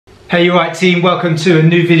Hey, you right team, welcome to a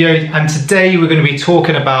new video, and today we're going to be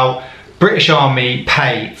talking about British Army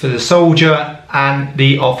pay for the soldier and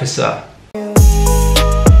the officer.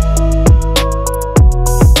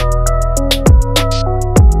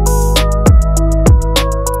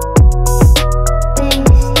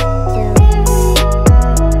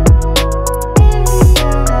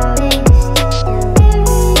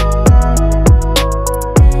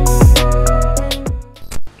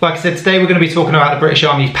 Like I said, today we're going to be talking about the British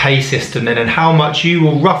Army pay system then, and how much you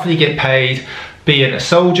will roughly get paid being a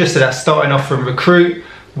soldier. So that's starting off from recruit,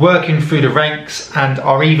 working through the ranks, and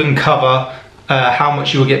I'll even cover how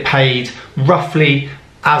much you will get paid roughly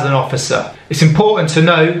as an officer. It's important to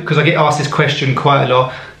know, because I get asked this question quite a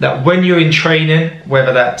lot, that when you're in training,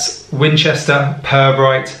 whether that's Winchester,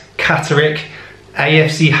 Purbright, Catterick,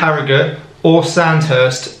 AFC Harrogate or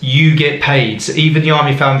Sandhurst, you get paid. So even the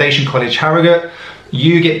Army Foundation College Harrogate,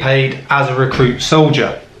 you get paid as a recruit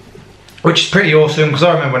soldier, which is pretty awesome, because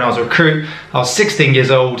I remember when I was a recruit, I was 16 years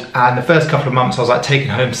old, and the first couple of months I was like taking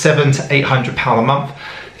home £700 to £800 a month.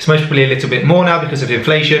 It's most probably a little bit more now because of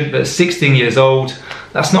inflation, but at 16 years old,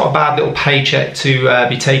 that's not a bad little paycheck to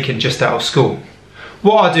be taken just out of school.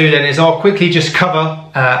 What I'll do then is I'll quickly just cover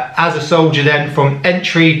as a soldier then, from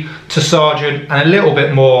entry to sergeant, and a little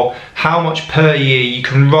bit more how much per year you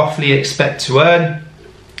can roughly expect to earn.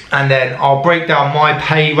 And then I'll break down my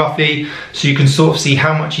pay roughly, so you can sort of see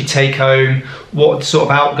how much you take home, what sort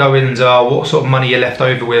of outgoings are, what sort of money you're left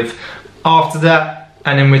over with after that.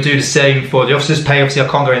 And then we'll do the same for the officer's pay. Obviously I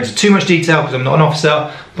can't go into too much detail because I'm not an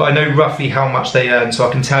officer, but I know roughly how much they earn, so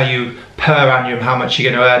I can tell you per annum how much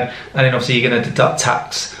you're going to earn, and then obviously you're going to deduct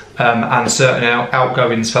tax and certain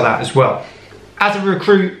outgoings for that as well. As a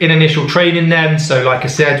recruit in initial training then, so like I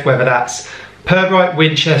said, whether that's Purbright,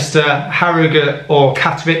 Winchester, Harrogate or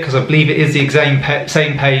Catterick, because I believe it is the same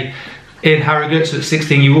pay in Harrogate, so at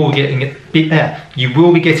 16 you will be getting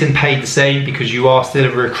paid the same, because you are still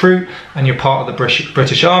a recruit and you're part of the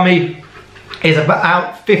British Army, is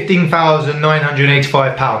about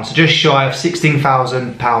 £15,985, so just shy of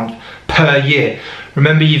 £16,000 per year.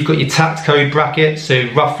 Remember, you've got your tax code bracket, so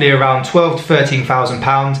roughly around £12,000 to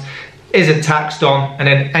 £13,000 isn't taxed on, and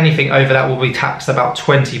then anything over that will be taxed about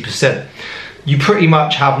 20%. You pretty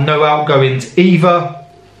much have no outgoings either.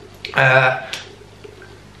 I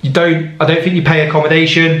don't think you pay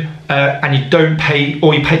accommodation, and you don't pay,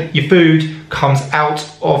 or you pay your food comes out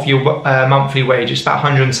of your monthly wage. It's about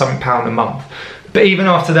 £100 and something a month. But even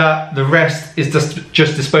after that, the rest is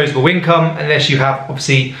just disposable income, unless you have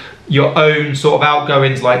obviously your own sort of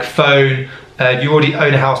outgoings like phone. If you already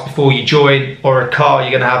own a house before you join, or a car,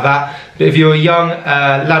 you're going to have that. But if you're a young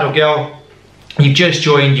lad or girl, you've just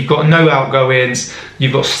joined, you've got no outgoings,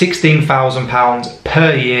 you've got £16,000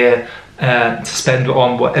 per year to spend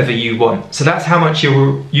on whatever you want. So that's how much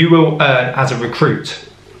you will earn as a recruit.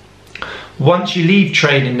 Once you leave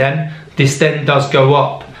training then, this then does go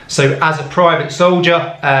up. So as a private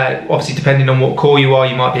soldier, obviously depending on what corps you are,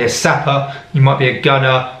 you might be a sapper, you might be a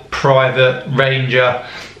gunner, private, ranger.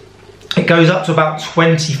 It goes up to about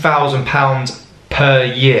 £20,000 per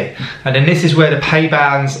year, and then this is where the pay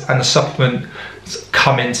bands and the supplements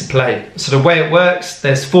come into play. So the way it works,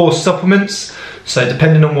 there's 4 supplements, so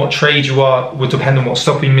depending on what trade you are will depend on what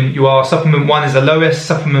supplement you are. Supplement 1 is the lowest,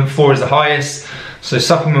 supplement 4 is the highest. So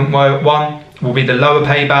supplement 1 will be the lower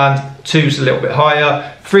pay band, 2 is a little bit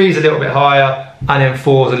higher, 3 is a little bit higher, and then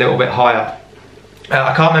 4 is a little bit higher.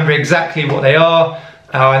 I can't remember exactly what they are.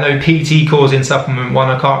 I know PT calls in supplement 1,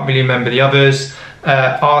 I can't really remember the others.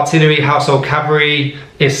 Artillery, household cavalry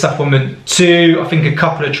is supplement 2. I think a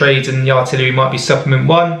couple of trades in the artillery might be supplement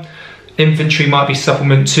 1. Infantry might be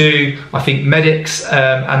supplement 2. I think medics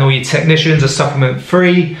and all your technicians are supplement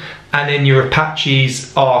 3. And then your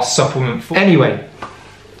Apaches are supplement 4. Anyway,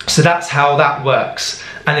 so that's how that works.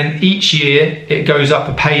 And then each year it goes up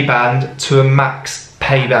a pay band to a max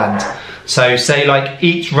pay band. So say like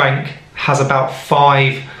each rank has about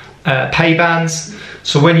 5 pay bands.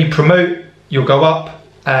 So when you promote, you'll go up,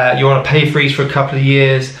 you're on a pay freeze for a couple of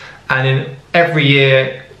years, and then every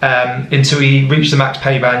year until you reach the max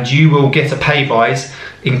pay band, you will get a pay rise,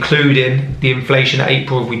 including the inflation at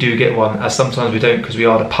April if we do get one, as sometimes we don't because we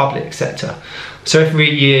are the public sector. So every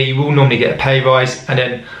year you will normally get a pay rise, and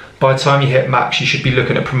then by the time you hit max, you should be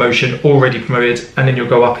looking at promotion, already promoted, and then you'll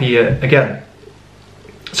go up a year again.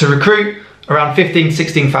 So recruit, around £15,000 to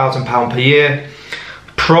 £16,000 per year.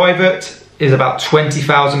 Private is about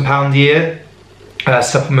 £20,000 a year.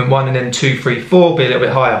 Supplement 1 and then 2, 3, 4 be a little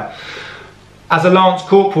bit higher. As a Lance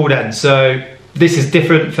Corporal then, so this is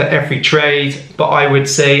different for every trade, but I would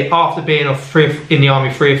say after being in the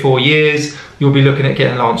Army 3 or 4 years, you'll be looking at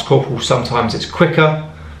getting Lance Corporal. Sometimes it's quicker.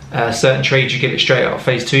 Certain trades you get it straight out of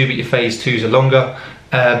phase 2, but your phase 2s are longer.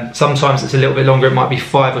 Sometimes it's a little bit longer, it might be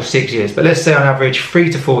 5 or 6 years, but let's say on average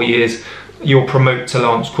 3 to 4 years you'll promote to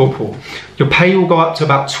Lance Corporal. Your pay will go up to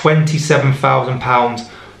about £27,000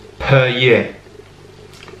 per year.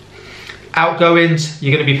 Outgoings,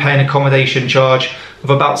 you're going to be paying accommodation charge of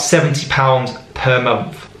about £70 per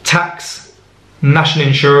month. Tax, national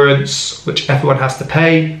insurance, which everyone has to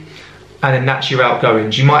pay, and then that's your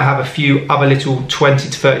outgoings. You might have a few other little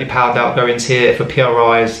 £20 to £30 outgoings here for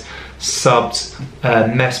PRIs, subs,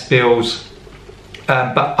 mess bills.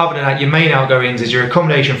 But other than that, your main outgoings is your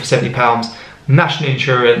accommodation for £70, national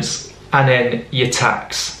insurance, and then your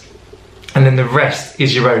tax. And then the rest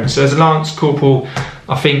is your own. So as a Lance Corporal,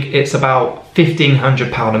 I think it's about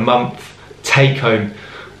 £1,500 a month take home.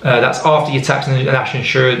 That's after your tax and national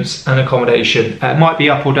insurance and accommodation. It might be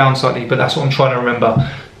up or down slightly, but that's what I'm trying to remember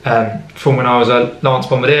from when I was a Lance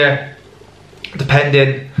Bombardier,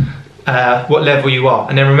 depending what level you are.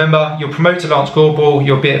 And then remember, you'll promote to Lance Corporal,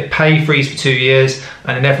 you'll be at pay freeze for 2 years,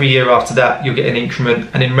 and then every year after that you'll get an increment.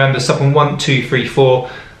 And then remember, supplement 1, 2, 3, 4,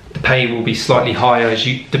 the pay will be slightly higher as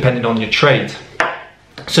you, depending on your trade.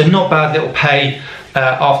 So not bad little pay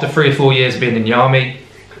after 3 or 4 years of being in the army.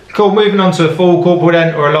 Cool, moving on to a full corporal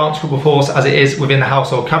then, or a Lance Corporal force as it is within the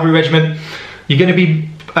Household Cavalry Regiment. You're going to be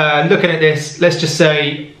looking at this, let's just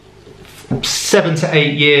say 7 to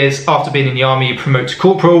 8 years after being in the army, you promote to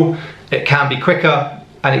corporal. It can be quicker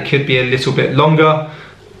and it could be a little bit longer,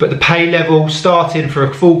 but the pay level starting for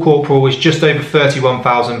a full corporal is just over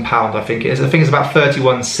 £31,000, I think it is. I think it's about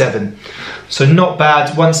 31,700. So not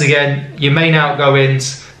bad. Once again, your main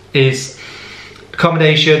outgoings is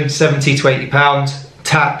accommodation, £70 to £80,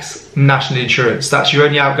 tax, national insurance. That's your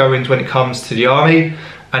only outgoings when it comes to the army,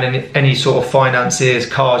 and then any sort of finances,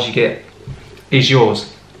 cars you get is yours.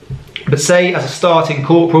 But say as a starting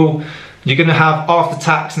corporal, you're going to have, after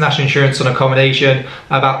tax, national insurance and accommodation,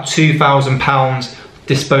 about £2,000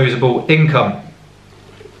 disposable income.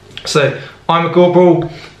 So I'm a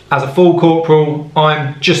corporal. As a full corporal,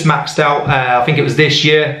 I'm just maxed out, I think it was this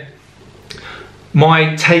year.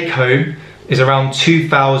 My take home is around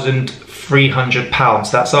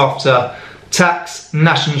 £2,300. That's after tax,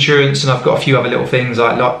 national insurance, and I've got a few other little things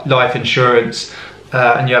like life insurance,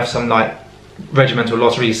 and you have some like regimental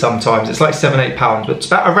lotteries sometimes. It's like £7, £8, but it's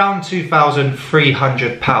about around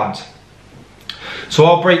 £2,300. So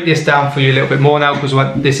I'll break this down for you a little bit more now, because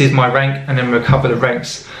this is my rank, and then we'll cover the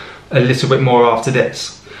ranks a little bit more after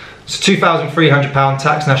this. So £2,300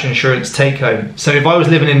 tax, national insurance take home. So if I was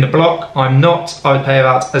living in the block, I'm not, I would pay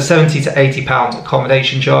about a £70 to £80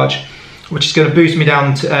 accommodation charge, which is going to boost me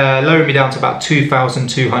down to, lower me down to about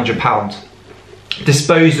 £2,200.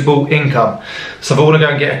 Disposable income. So if I want to go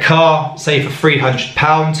and get a car, say for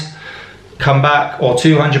 £300, come back, or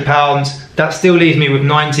 £200, that still leaves me with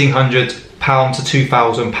 £1,900 to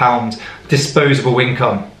 £2,000 disposable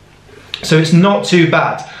income. So it's not too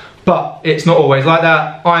bad, but it's not always like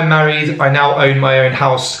that. I'm married, I now own my own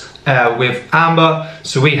house with Amber,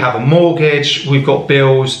 so we have a mortgage, we've got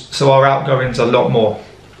bills, so our outgoings are a lot more.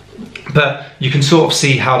 But you can sort of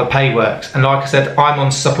see how the pay works. And like I said, I'm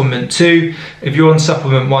on supplement 2. If you're on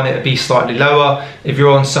supplement 1, it'll be slightly lower. If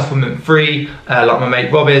you're on supplement 3, like my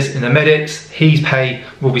mate Rob is in the medics, his pay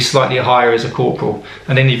will be slightly higher as a corporal.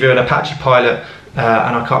 And then if you're an Apache pilot,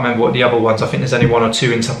 and I can't remember what the other ones, I think there's only 1 or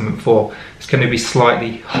 2 in supplement 4, it's going to be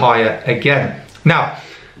slightly higher again. Now,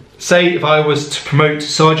 say if I was to promote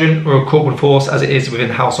sergeant or a corporal force as it is within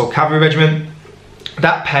the Household Cavalry Regiment,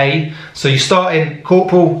 that pay, so you start in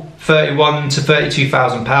corporal, £31,000 to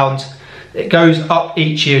 £32,000. It goes up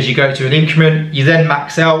each year as you go to an increment. You then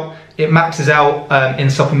max out. It maxes out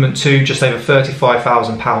in supplement 2 just over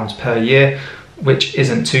 £35,000 per year, which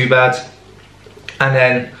isn't too bad. And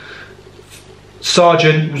then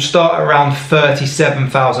sergeant will start around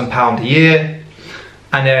 £37,000 a year,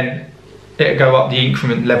 and then it'll go up the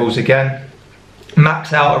increment levels again.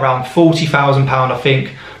 Max out around £40,000, I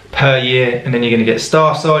think, per year, and then you're going to get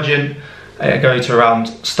staff sergeant. Go to around,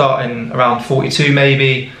 starting around 42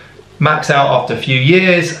 maybe, max out after a few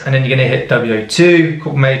years, and then you're going to hit WO2,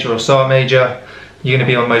 corporal major or sergeant major. You're going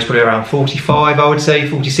to be on most probably around 45, I would say,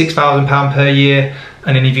 £46,000 per year.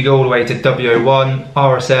 And then if you go all the way to WO1,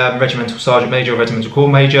 RSM, regimental sergeant major or regimental corps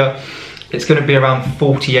major, it's going to be around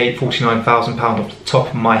 £48,000, £49,000 off the top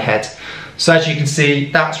of my head. So as you can see,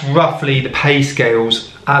 that's roughly the pay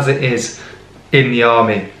scales as it is in the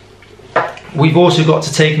army. We've also got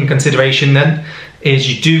to take in consideration then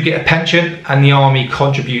is you do get a pension, and the army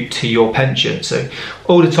contribute to your pension. So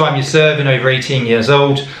all the time you're serving over 18 years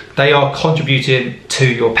old, they are contributing to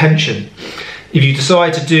your pension. If you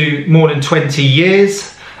decide to do more than 20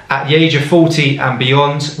 years At the age of 40 and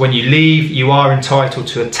beyond, when you leave, you are entitled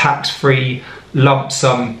to a tax-free lump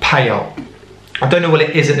sum payout. I don't know what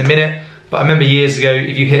it is at the minute, but I remember years ago,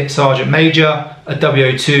 if you hit Sergeant Major, a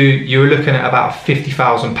W02, you were looking at about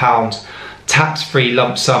 £50,000 tax-free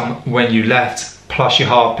lump sum when you left, plus your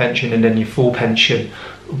half pension and then your full pension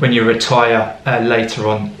when you retire later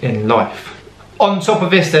on in life. On top of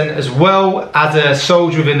this then, as well, as a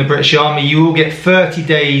soldier within the British Army, you will get 30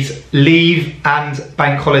 days leave and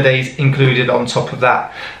bank holidays included on top of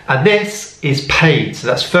that. And this is paid, so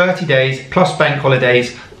that's 30 days plus bank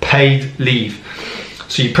holidays, paid leave.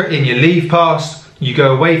 So you put in your leave pass, you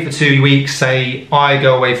go away for 2 weeks, say I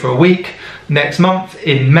go away for a week. Next month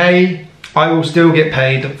in May, I will still get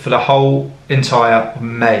paid for the whole entire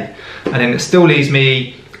May. And then it still leaves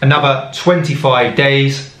me another 25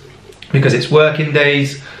 days, because it's working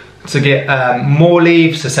days, to get more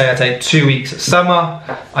leave. So say I take 2 weeks at summer,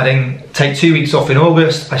 I then take 2 weeks off in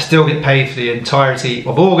August, I still get paid for the entirety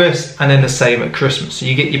of August, and then the same at Christmas. So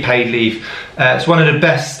you get your paid leave. It's one of the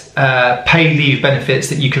best paid leave benefits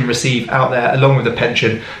that you can receive out there, along with the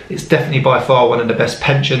pension. It's definitely by far one of the best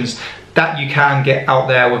pensions that you can get out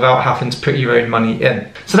there without having to put your own money in.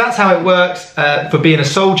 So that's how it works for being a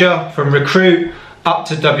soldier, from recruit up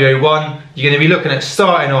to W01. You're going to be looking at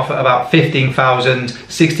starting off at about £15,000,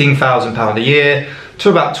 £16,000 a year,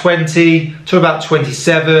 to about 20, to about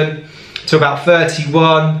 27, to about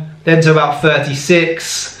 31, then to about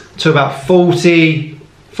 36, to about 40,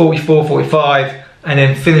 44, 45, and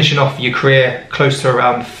then finishing off your career close to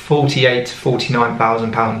around £48,000 to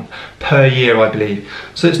 £49,000 per year, I believe.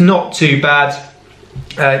 So it's not too bad.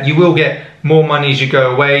 You will get more money as you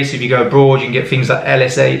go away. So if you go abroad, you can get things like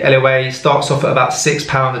LSA, LOA. Starts off at about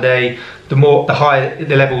 £6 a day. The higher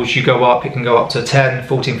the levels you go up, it can go up to 10,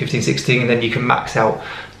 14, 15, 16, and then you can max out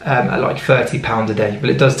at like £30 a day. But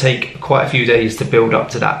it does take quite a few days to build up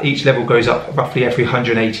to that. Each level goes up roughly every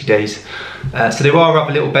 180 days. So there are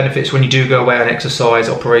other little benefits when you do go away on exercise,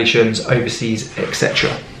 operations, overseas, etc.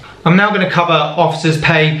 I'm now going to cover officers'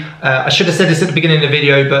 pay. I should have said this at the beginning of the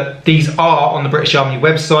video, but these are on the British Army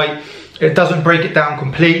website. It doesn't break it down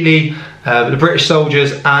completely. The British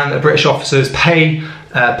soldiers and the British officers pay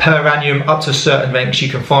per annum up to certain ranks you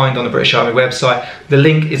can find on the British Army website. The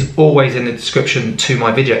link is always in the description to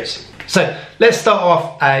my videos. So let's start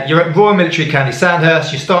off. You're at Royal Military Academy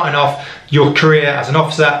Sandhurst. You're starting off your career as an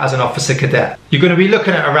officer cadet. You're going to be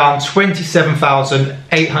looking at around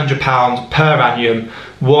 £27,800 per annum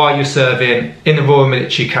while you're serving in the Royal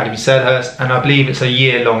Military Academy Sandhurst, and I believe it's a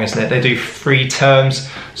year long, isn't it? They do 3 terms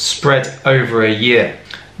spread over a year.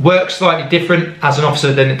 Works slightly different as an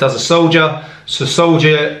officer than it does a soldier. So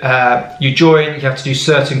soldier, you join, you have to do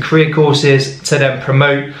certain career courses to then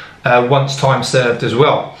promote once time served as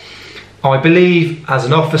well. I believe as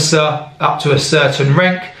an officer up to a certain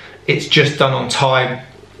rank, it's just done on time.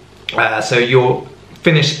 So you'll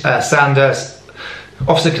finish Sandhurst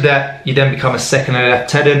officer cadet, you then become a second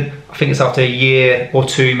lieutenant. I think it's after a year or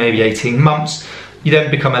 2, maybe 18 months, you then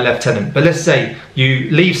become a lieutenant. But let's say you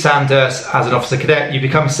leave Sandhurst as an officer cadet, you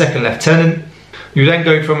become a second lieutenant. You then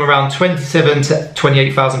go from around £27,000 to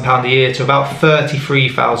 £28,000 a year to about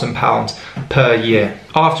 £33,000 per year.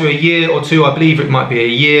 After a year or 2, I believe it might be a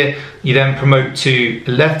year, you then promote to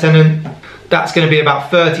lieutenant. That's going to be about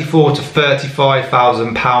 £34,000 to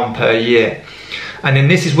 £35,000 per year. And then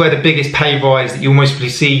this is where the biggest pay rise that you almost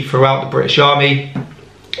see throughout the British Army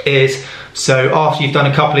is. So after you've done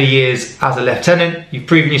a couple of years as a lieutenant, you've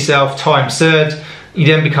proven yourself, time served, you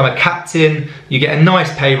then become a captain, you get a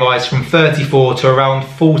nice pay rise from £34,000 to around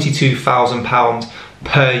 £42,000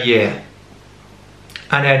 per year.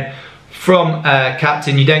 And then from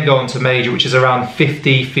captain, you then go on to major, which is around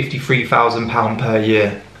 £53,000 per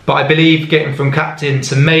year. But I believe getting from captain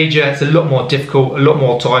to major, it's a lot more difficult, a lot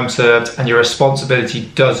more time served, and your responsibility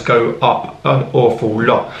does go up an awful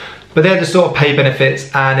lot. But they're the sort of pay benefits.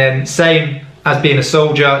 And then same as being a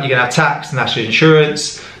soldier, you're gonna have tax, national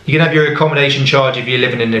insurance, you're gonna have your accommodation charge if you're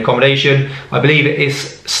living in an accommodation. I believe it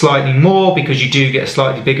is slightly more because you do get a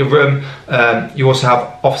slightly bigger room. You also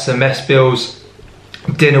have officer mess bills.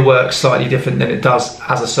 Dinner works slightly different than it does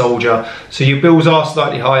as a soldier. So your bills are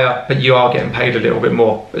slightly higher, but you are getting paid a little bit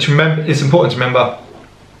more. But it's important to remember,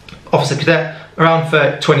 officer cadet around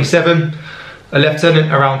 27, a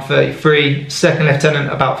lieutenant around 33, second lieutenant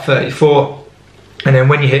about 34, and then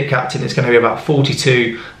when you hit captain it's going to be about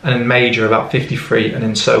 42, and then major about 53, and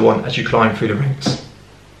then so on as you climb through the ranks.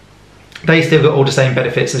 They still got all the same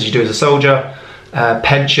benefits as you do as a soldier,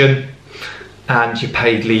 pension, and your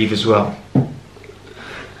paid leave as well.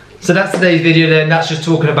 So that's today's video then. That's just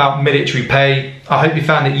talking about military pay. I hope you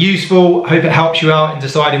found it useful. I hope it helps you out in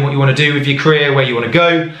deciding what you want to do with your career, where you want to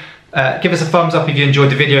go. Give us a thumbs up if you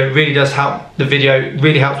enjoyed the video. It really does help the video. It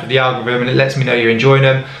really helps with the algorithm and it lets me know you're enjoying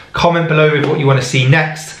them. Comment below with what you want to see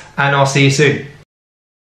next and I'll see you soon.